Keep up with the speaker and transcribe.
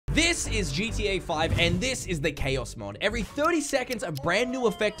This is GTA 5, and this is the Chaos mod. Every 30 seconds, a brand new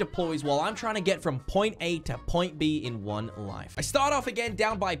effect deploys while I'm trying to get from point A to point B in one life. I start off again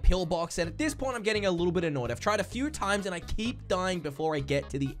down by Pillbox, and at this point, I'm getting a little bit annoyed. I've tried a few times, and I keep dying before I get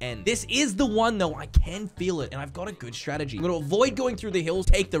to the end. This is the one, though. I can feel it, and I've got a good strategy. I'm going to avoid going through the hills,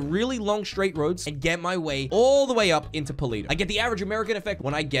 take the really long straight roads, and get my way all the way up into Polito. I get the average American effect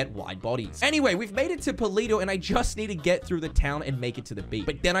when I get wide bodies. Anyway, we've made it to Polito, and I just need to get through the town and make it to the beach.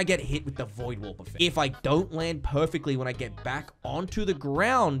 But then I get hit with the Void Warp effect. If I don't land perfectly when I get back onto the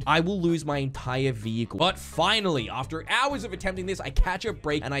ground, I will lose my entire vehicle. But finally, after hours of attempting this, I catch a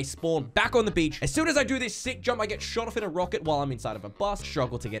break and I spawn back on the beach. As soon as I do this sick jump, I get shot off in a rocket while I'm inside of a bus.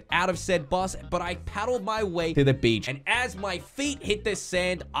 Struggle to get out of said bus, but I paddled my way to the beach. And as my feet hit the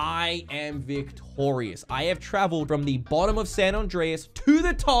sand, I am victorious. I have traveled from the bottom of San Andreas to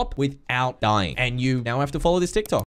the top without dying. And you now have to follow this TikTok.